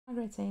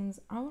Grade 10s,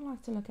 I would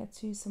like to look at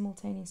two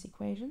simultaneous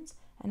equations,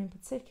 and in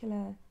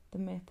particular the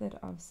method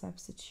of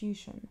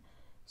substitution.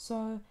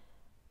 So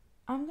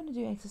I'm going to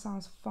do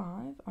exercise 5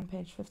 on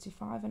page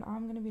 55, and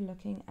I'm going to be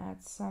looking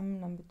at sum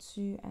number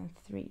 2 and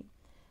 3.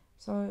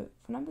 So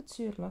for number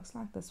 2, it looks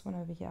like this one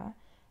over here,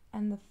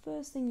 and the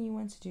first thing you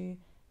want to do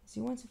is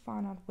you want to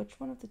find out which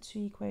one of the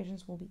two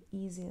equations will be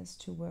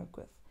easiest to work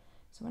with.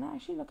 So when I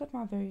actually look at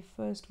my very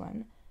first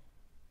one,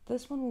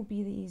 this one will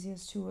be the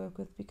easiest to work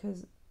with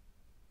because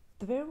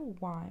the variable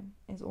y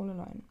is all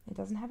alone. It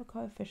doesn't have a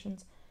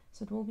coefficient,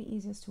 so it will be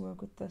easiest to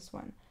work with this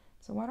one.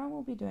 So what I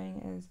will be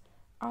doing is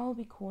I will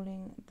be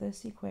calling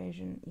this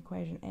equation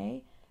equation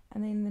A,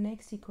 and then the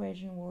next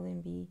equation will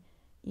then be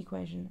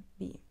equation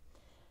B.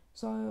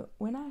 So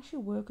when I actually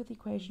work with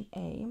equation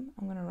A,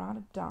 I'm going to write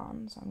it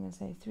down. So I'm going to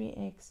say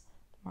 3x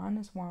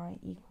minus y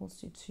equals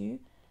to 2,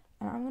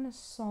 and I'm going to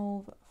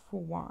solve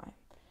for y.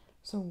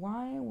 So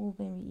y will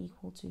then be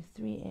equal to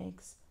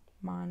 3x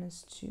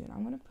minus 2, and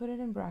I'm going to put it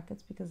in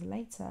brackets because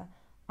later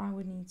I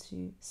would need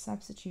to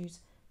substitute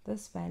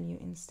this value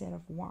instead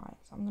of y.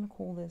 So I'm going to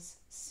call this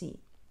C.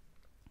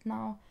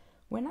 Now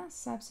when I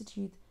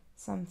substitute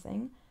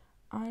something,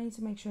 I need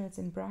to make sure it's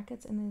in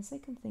brackets, and then the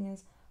second thing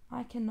is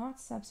I cannot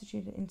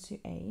substitute it into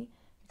A,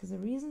 because the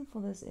reason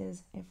for this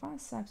is if I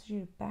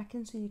substitute it back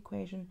into the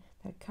equation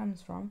that it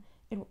comes from,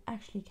 it will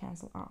actually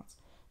cancel out,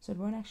 so it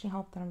won't actually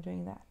help that I'm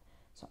doing that.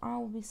 So I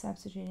will be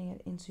substituting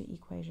it into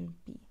equation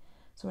B.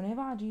 So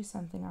whenever I do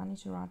something, I need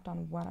to write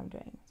down what I'm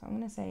doing. So I'm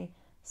going to say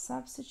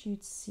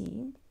substitute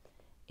C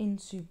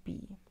into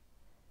B.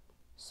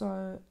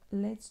 So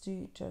let's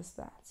do just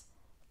that.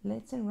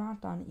 Let's then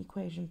write down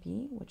equation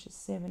B, which is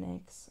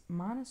 7x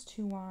minus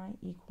 2y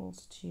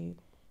equals to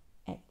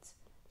 8.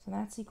 So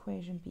that's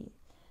equation B.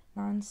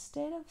 Now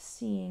instead of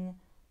seeing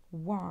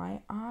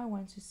y, I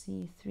want to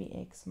see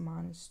 3x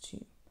minus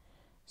 2.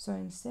 So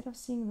instead of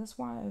seeing this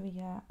y over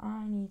here,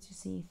 I need to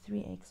see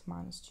 3x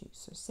minus 2.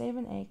 So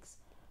 7x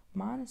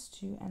minus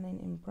 2, and then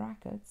in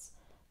brackets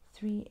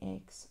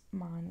 3x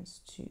minus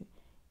 2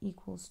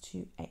 equals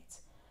to 8.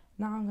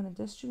 Now I'm going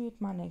to distribute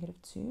my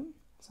negative 2,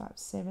 so I have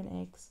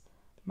 7x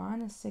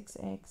minus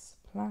 6x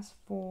plus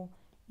 4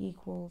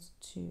 equals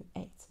to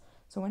 8.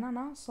 So when I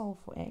now solve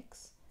for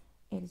x,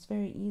 it is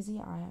very easy.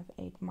 I have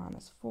 8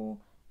 minus 4,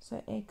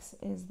 so x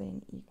is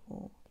then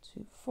equal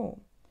to 4.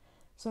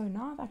 So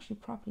now I've actually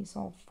properly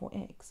solved for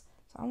x.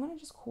 So I'm going to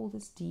just call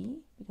this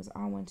D because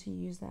I want to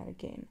use that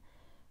again.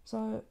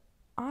 So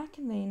I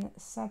can then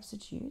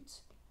substitute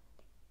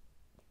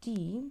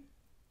D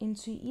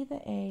into either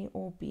A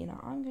or B. Now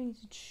I'm going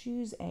to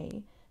choose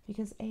A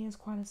because A is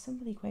quite a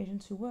simple equation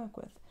to work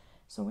with.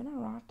 So when I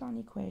write down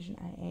equation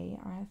A,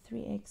 I have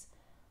 3x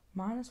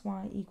minus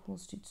y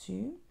equals to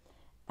 2.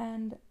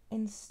 And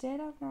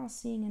instead of now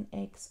seeing an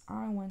x,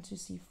 I want to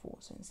see 4.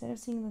 So instead of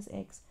seeing this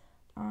x,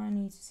 I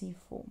need to see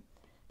 4.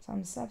 So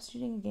I'm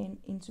substituting again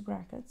into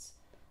brackets,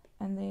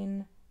 and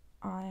then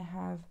I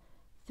have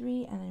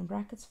 3, and then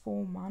brackets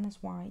 4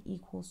 minus y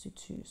equals to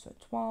 2. So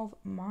 12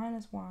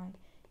 minus y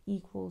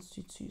equals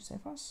to 2. So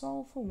if I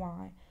solve for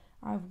y,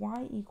 I have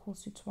y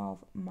equals to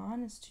 12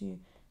 minus 2,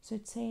 so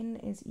 10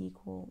 is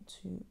equal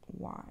to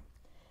y.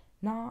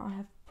 Now I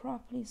have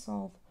properly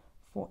solved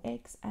for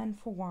x and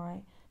for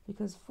y,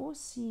 because for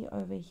C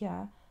over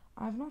here,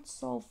 I've not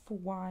solved for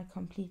y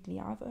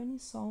completely. I've only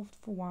solved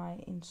for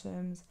y in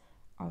terms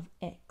of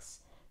x.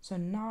 So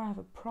now I have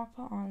a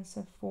proper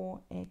answer for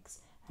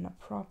x and a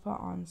proper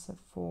answer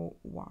for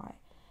y.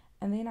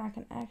 And then I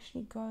can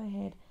actually go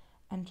ahead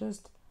and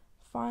just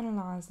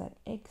finalize that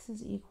x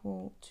is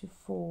equal to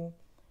 4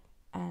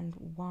 and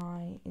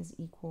y is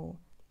equal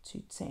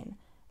to 10.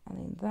 And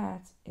then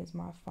that is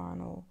my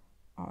final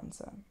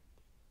answer.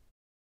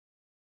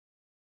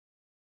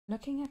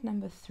 Looking at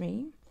number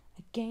 3,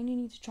 again you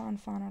need to try and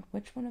find out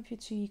which one of your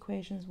two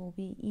equations will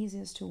be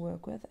easiest to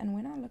work with. And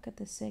when I look at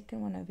the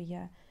second one over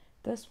here,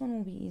 this one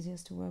will be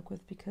easiest to work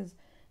with because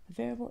the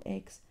variable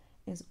x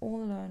is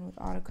all alone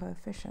without a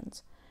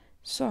coefficient.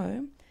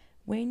 So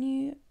when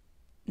you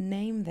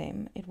name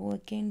them, it will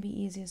again be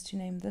easiest to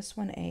name this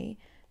one A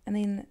and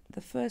then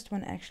the first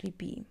one actually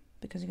B,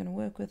 because you're going to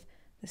work with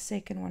the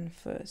second one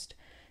first.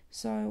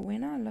 So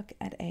when I look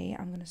at A,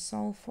 I'm going to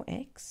solve for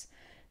x.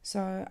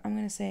 So I'm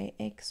going to say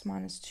x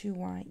minus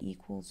 2y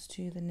equals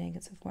to the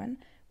negative 1,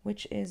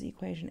 which is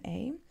equation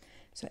A.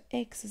 So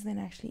x is then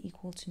actually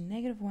equal to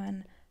negative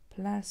 1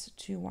 plus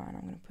 2y. And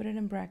I'm going to put it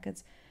in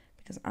brackets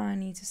because I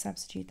need to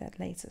substitute that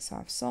later. So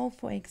I've solved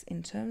for x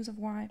in terms of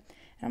y, and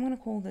I'm going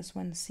to call this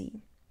one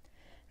C.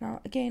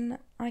 Now again,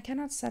 I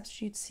cannot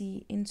substitute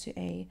C into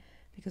A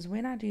because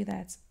when I do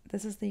that,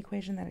 this is the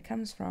equation that it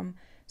comes from,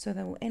 so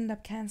they will end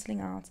up cancelling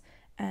out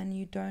and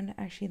you don't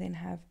actually then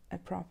have a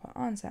proper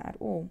answer at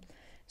all.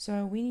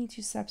 So we need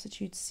to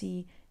substitute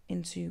C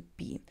into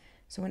B.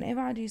 So whenever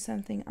I do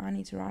something, I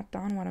need to write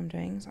down what I'm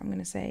doing. So I'm going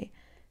to say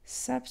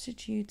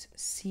substitute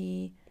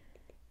C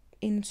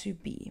into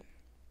B.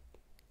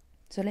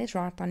 So let's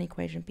write down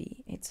equation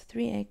B. It's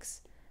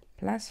 3x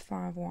plus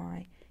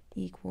 5y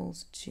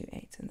equals to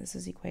 8. And this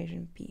is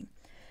equation B.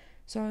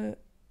 So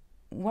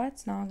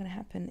what's now going to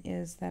happen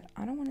is that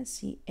I don't want to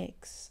see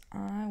x,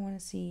 I want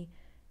to see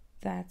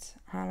that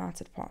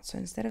highlighted part. So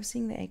instead of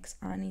seeing the x,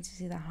 I need to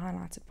see the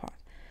highlighted part.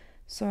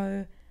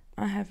 So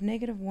I have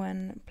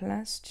 -1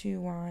 plus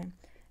 2y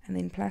and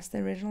then plus the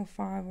original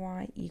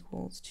 5y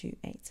equals to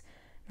 8.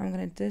 Now I'm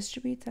going to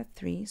distribute that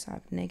 3, so I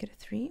have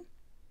 -3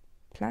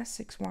 plus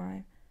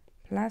 6y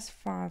plus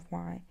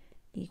 5y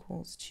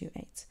equals to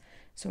 8.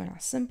 So when I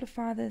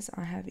simplify this,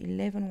 I have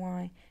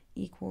 11y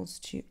equals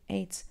to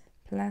 8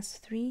 plus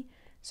 3,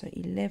 so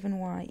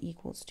 11y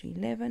equals to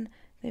 11,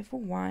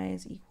 therefore y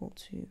is equal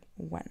to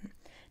 1.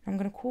 Now I'm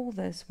going to call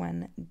this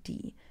one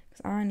D,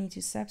 because I need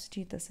to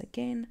substitute this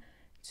again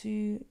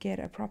to get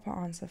a proper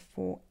answer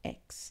for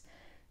x.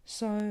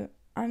 So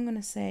I'm going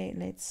to say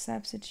let's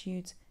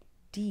substitute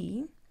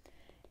D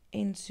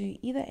into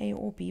either A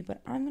or B,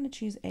 but I'm going to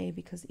choose A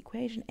because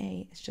equation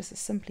A is just a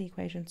simple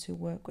equation to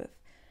work with.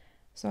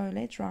 So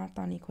let's write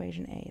down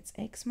equation A. It's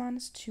x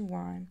minus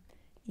 2y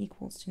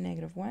equals to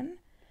 -1.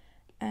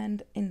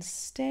 And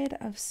instead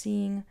of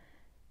seeing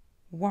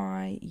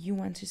y, you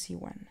want to see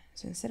 1.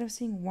 So instead of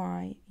seeing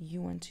y,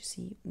 you want to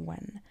see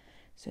 1.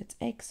 So it's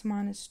x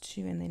minus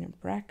 2 and then in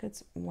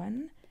brackets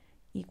 1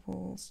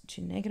 equals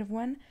to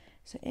 -1.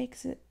 So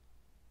x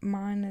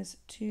minus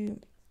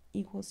 2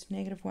 equals to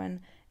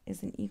 -1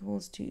 is then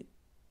equals to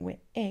where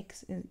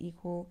x is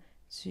equal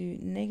to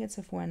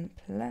 -1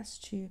 plus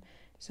 2.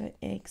 So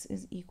x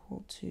is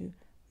equal to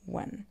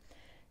 1.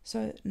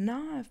 So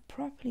now I've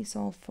properly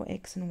solved for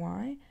x and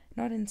y,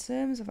 not in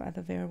terms of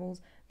other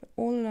variables, but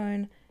all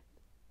alone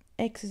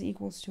x is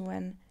equals to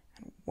 1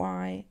 and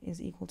y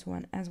is equal to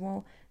 1 as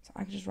well. So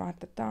I can just write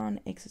that down,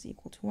 x is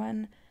equal to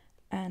 1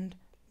 and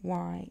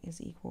y is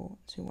equal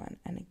to 1.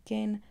 And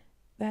again,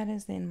 that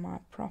is then my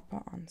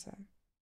proper answer.